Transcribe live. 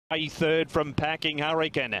A third from Packing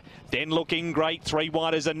Hurricane. Then looking great, 3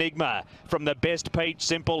 wide as Enigma. From the Best Peach,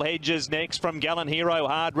 Simple Hedges next. From Gallant Hero,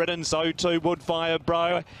 Hard Ridden, so too Woodfire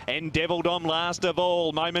Bro. And Devil Dom last of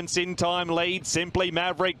all. Moments in Time lead. Simply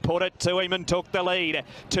Maverick put it to him and took the lead.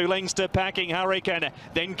 2 lengths to Packing Hurricane.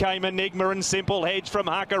 Then came Enigma and Simple Hedge from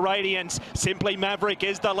Hucker Radiance. Simply Maverick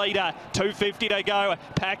is the leader. 250 to go.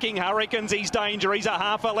 Packing Hurricane's his danger. He's a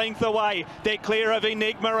half a length away. They're clear of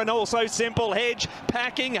Enigma and also Simple Hedge.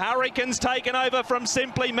 Packing Hurricane's taken over from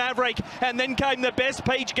Simply Maverick, and then came the Best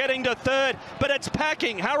Peach getting to third, but it's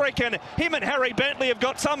Packing Hurricane. Him and Harry Bentley have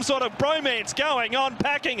got some sort of bromance going on.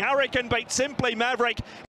 Packing Hurricane beat Simply Maverick.